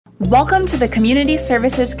Welcome to the Community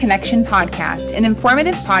Services Connection podcast, an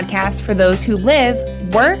informative podcast for those who live,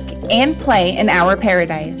 work, and play in our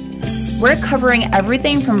paradise. We're covering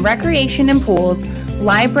everything from recreation and pools,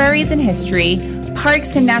 libraries and history,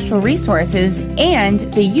 parks and natural resources, and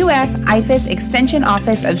the UF-IFAS Extension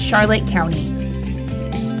Office of Charlotte County.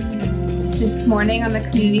 This morning on the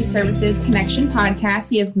Community Services Connection podcast,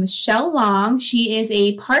 we have Michelle Long. She is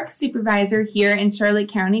a park supervisor here in Charlotte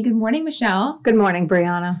County. Good morning, Michelle. Good morning,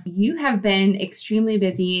 Brianna. You have been extremely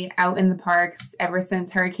busy out in the parks ever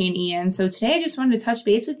since Hurricane Ian. So today I just wanted to touch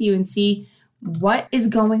base with you and see what is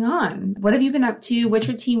going on. What have you been up to? What's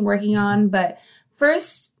your team working on? But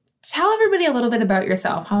first, tell everybody a little bit about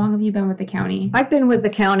yourself. How long have you been with the county? I've been with the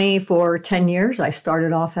county for 10 years. I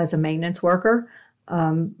started off as a maintenance worker,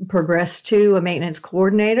 progressed to a maintenance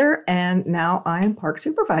coordinator, and now I am park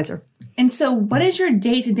supervisor. And so what is your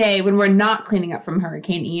day-to-day when we're not cleaning up from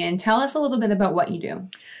Hurricane Ian? Tell us a little bit about what you do.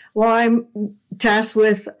 Well, I'm tasked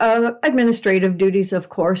with administrative duties, of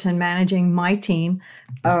course, and managing my team.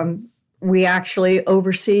 We actually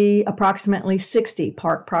oversee approximately 60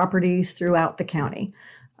 park properties throughout the county.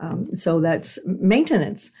 So that's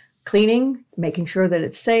maintenance, cleaning, making sure that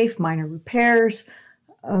it's safe, minor repairs,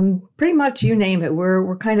 pretty much you name it.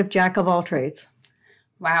 We're kind of jack of all trades.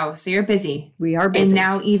 Wow. So you're busy. We are busy. And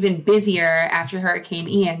now even busier after Hurricane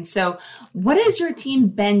Ian. So what has your team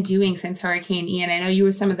been doing since Hurricane Ian? I know you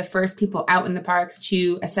were some of the first people out in the parks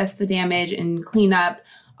to assess the damage and clean up,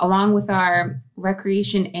 along with our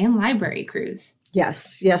recreation and library crews.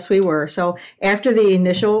 Yes, we were. So after the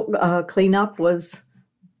initial cleanup was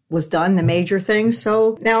done, the major things.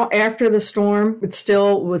 So now after the storm, it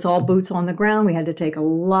still was all boots on the ground. We had to take a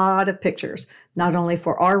lot of pictures, not only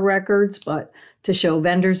for our records, but to show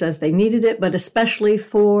vendors as they needed it, but especially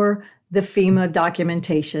for the FEMA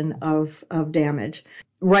documentation of damage.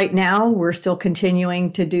 Right now, we're still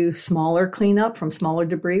continuing to do smaller cleanup from smaller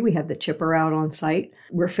debris. We have the chipper out on site.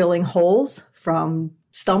 We're filling holes from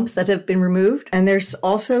stumps that have been removed. And there's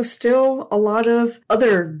also still a lot of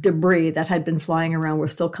other debris that had been flying around. We're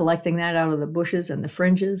still collecting that out of the bushes and the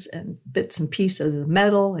fringes and bits and pieces of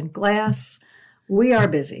metal and glass. We are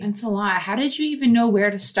busy. It's a lot. How did you even know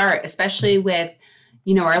where to start, especially with,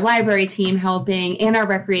 our library team helping and our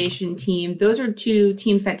recreation team? Those are two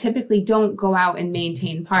teams that typically don't go out and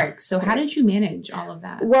maintain parks. So how did you manage all of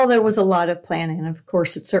that? Well, there was a lot of planning. Of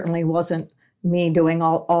course, it certainly wasn't me doing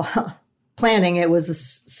all planning. It was a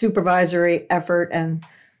supervisory effort, and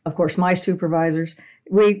of course my supervisors,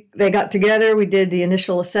 they got together. We did the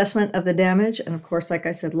initial assessment of the damage, and of course, like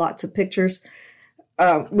I said, lots of pictures.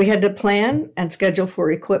 We had to plan and schedule for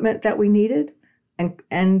equipment that we needed,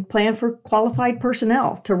 and plan for qualified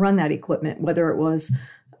personnel to run that equipment, whether it was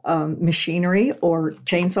machinery or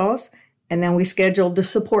chainsaws. And then we scheduled the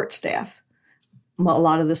support staff. Well, a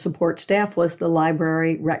lot of the support staff was the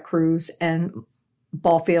library, rec crews, and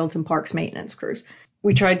ball fields and parks maintenance crews.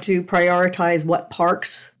 We tried to prioritize what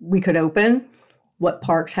parks we could open, what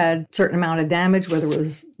parks had a certain amount of damage, whether it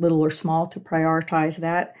was little or small, to prioritize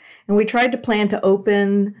that. And we tried to plan to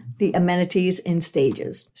open the amenities in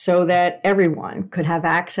stages so that everyone could have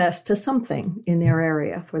access to something in their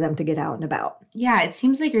area for them to get out and about. Yeah, it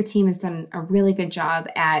seems like your team has done a really good job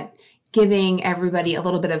at giving everybody a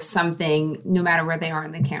little bit of something no matter where they are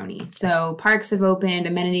in the county. So parks have opened,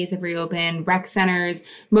 amenities have reopened,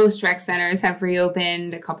 most rec centers have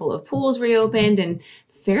reopened, a couple of pools reopened, and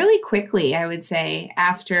fairly quickly, I would say,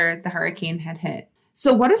 after the hurricane had hit.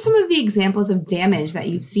 So what are some of the examples of damage that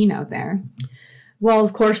you've seen out there? Well,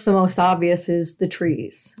 of course, the most obvious is the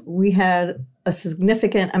trees. We had a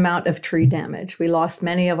significant amount of tree damage. We lost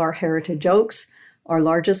many of our heritage oaks, our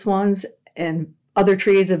largest ones, and other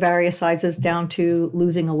trees of various sizes, down to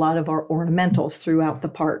losing a lot of our ornamentals throughout the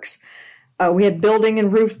parks. We had building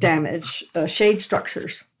and roof damage, shade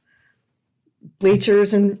structures,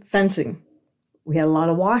 bleachers and fencing. We had a lot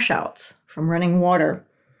of washouts from running water.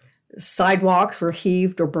 Sidewalks were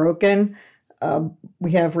heaved or broken.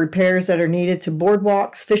 We have repairs that are needed to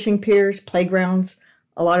boardwalks, fishing piers, playgrounds.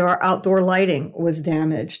 A lot of our outdoor lighting was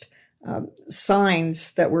damaged.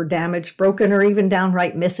 Signs that were damaged, broken, or even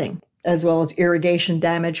downright missing, as well as irrigation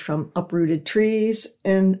damage from uprooted trees,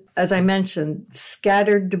 and, as I mentioned,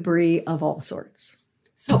 scattered debris of all sorts.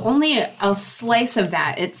 So only a slice of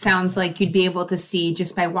that, it sounds like you'd be able to see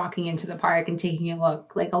just by walking into the park and taking a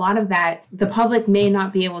look. Like a lot of that, the public may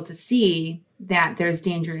not be able to see that there's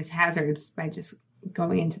dangerous hazards by just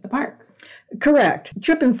going into the park. Correct.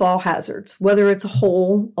 Trip and fall hazards, whether it's a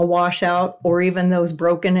hole, a washout, or even those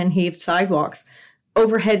broken and heaved sidewalks.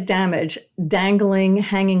 Overhead damage, dangling,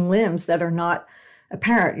 hanging limbs that are not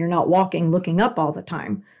apparent. You're not walking, looking up all the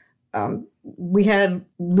time. we had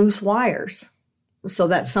loose wires. So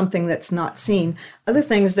that's something that's not seen. Other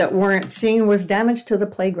things that weren't seen was damage to the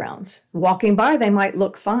playgrounds. Walking by, they might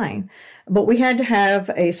look fine, but we had to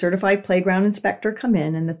have a certified playground inspector come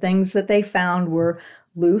in, and the things that they found were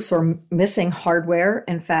loose or missing hardware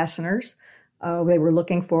and fasteners. They were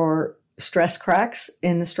looking for stress cracks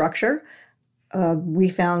in the structure. We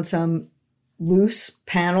found some loose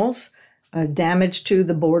panels, damage to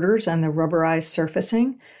the borders and the rubberized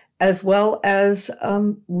surfacing, as well as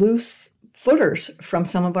loose footers from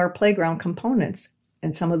some of our playground components.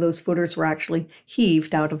 And some of those footers were actually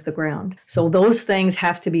heaved out of the ground. So those things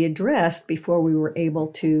have to be addressed before we were able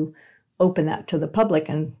to open that to the public,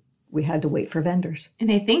 and we had to wait for vendors.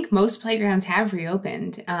 And I think most playgrounds have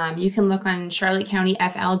reopened. You can look on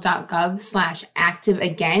charlottecountyfl.gov/active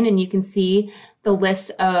again, and you can see the list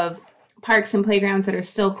of parks and playgrounds that are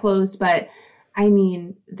still closed. But I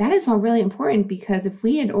mean, that is all really important, because if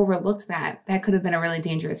we had overlooked that, that could have been a really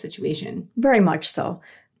dangerous situation. Very much so.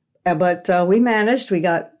 But we managed. We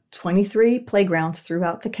got 23 playgrounds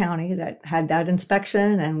throughout the county that had that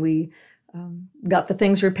inspection, and we got the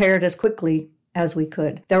things repaired as quickly as we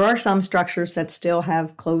could. There are some structures that still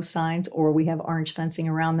have closed signs, or we have orange fencing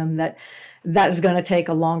around them that is going to take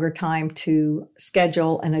a longer time to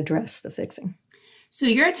schedule and address the fixing. So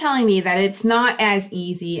you're telling me that it's not as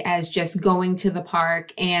easy as just going to the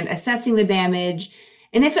park and assessing the damage,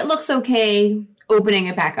 and if it looks okay, opening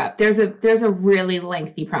it back up. There's a really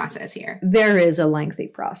lengthy process here. There is a lengthy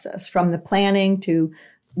process, from the planning to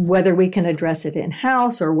whether we can address it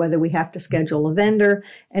in-house or whether we have to schedule a vendor.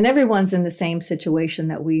 And everyone's in the same situation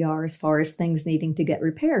that we are as far as things needing to get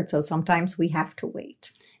repaired. So sometimes we have to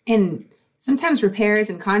wait. And sometimes repairs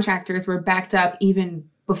and contractors were backed up even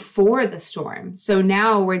before the storm. So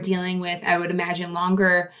now we're dealing with, I would imagine,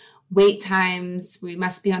 longer wait times. We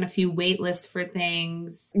must be on a few wait lists for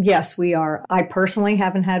things. Yes, we are. I personally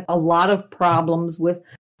haven't had a lot of problems with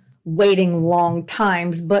waiting long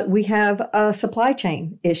times, but we have supply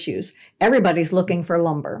chain issues. Everybody's looking for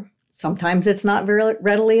lumber. Sometimes it's not very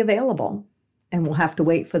readily available, and we'll have to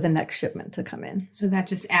wait for the next shipment to come in. So that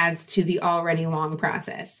just adds to the already long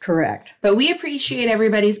process. Correct. But we appreciate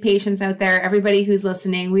everybody's patience out there, everybody who's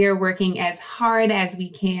listening. We are working as hard as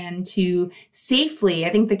we can to safely, I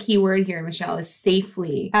think the key word here, Michelle, is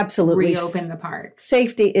safely absolutely reopen the park.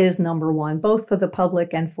 Safety is number one, both for the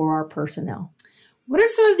public and for our personnel. What are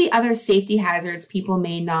some of the other safety hazards people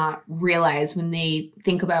may not realize when they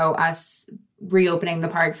think about us reopening the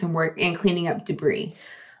parks and cleaning up debris?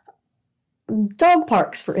 Dog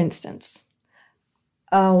parks, for instance.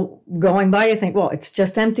 Going by, you think, well, it's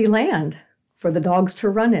just empty land for the dogs to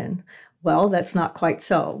run in. Well, that's not quite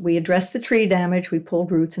so. We addressed the tree damage. We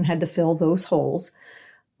pulled roots and had to fill those holes.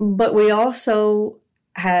 But we also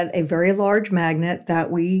had a very large magnet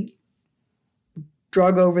that we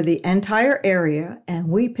drug over the entire area, and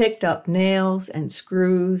we picked up nails and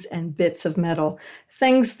screws and bits of metal,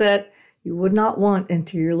 things that you would not want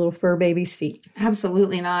into your little fur baby's feet.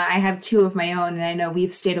 Absolutely not. I have 2 of my own, and I know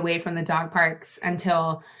we've stayed away from the dog parks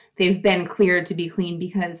until they've been cleared to be cleaned,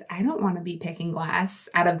 because I don't want to be picking glass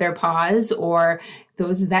out of their paws, or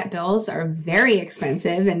those vet bills are very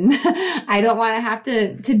expensive, and I don't want to have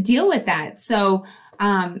to deal with that. So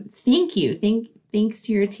thank you. Thanks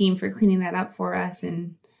to your team for cleaning that up for us.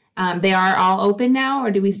 And they are all open now,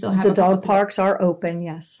 or do we still have the dog parks are open?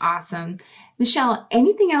 Yes. Awesome. Michelle,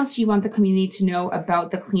 anything else you want the community to know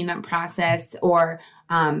about the cleanup process, or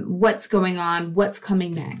what's going on, what's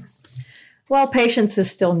coming next? Well, patience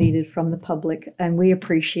is still needed from the public, and we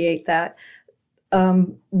appreciate that.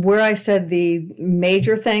 Where I said the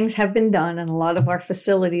major things have been done and a lot of our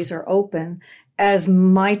facilities are open, as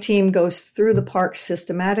my team goes through the park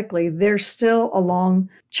systematically, there's still a long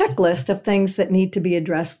checklist of things that need to be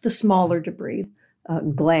addressed. The smaller debris,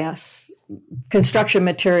 glass, construction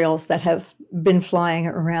materials that have been flying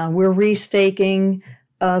around. We're restaking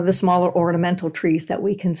the smaller ornamental trees that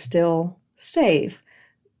we can still save.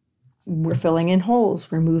 We're filling in holes.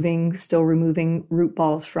 Still removing root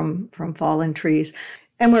balls from fallen trees.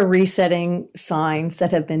 And we're resetting signs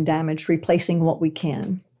that have been damaged, replacing what we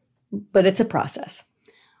can. But it's a process.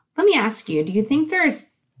 Let me ask you, do you think there's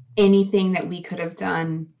anything that we could have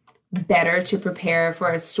done better to prepare for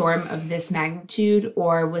a storm of this magnitude?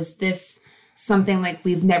 Or was this something like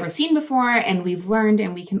we've never seen before and we've learned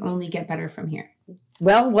and we can only get better from here?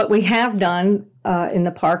 Well, what we have done in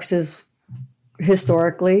the parks is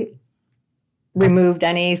historically removed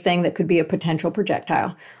anything that could be a potential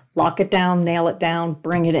projectile. Lock it down, nail it down,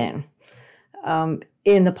 bring it in.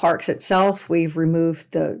 In the parks itself, we've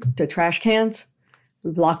removed the trash cans.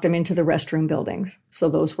 We've locked them into the restroom buildings. So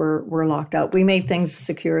those were locked out. We made things as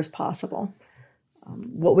secure as possible.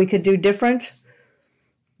 what we could do different.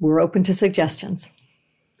 We're open to suggestions.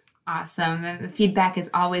 Awesome. And the feedback is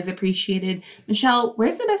always appreciated. Michelle,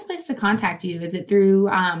 where's the best place to contact you? Is it through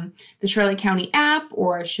the Charlotte County app,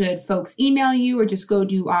 or should folks email you, or just go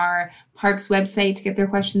to our Parks website to get their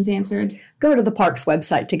questions answered? Go to the Parks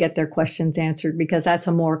website to get their questions answered, because that's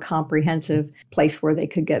a more comprehensive place where they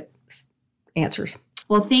could get answers.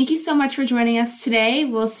 Well, thank you so much for joining us today.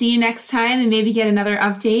 We'll see you next time and maybe get another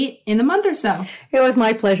update in a month or so. It was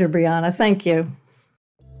my pleasure, Brianna. Thank you.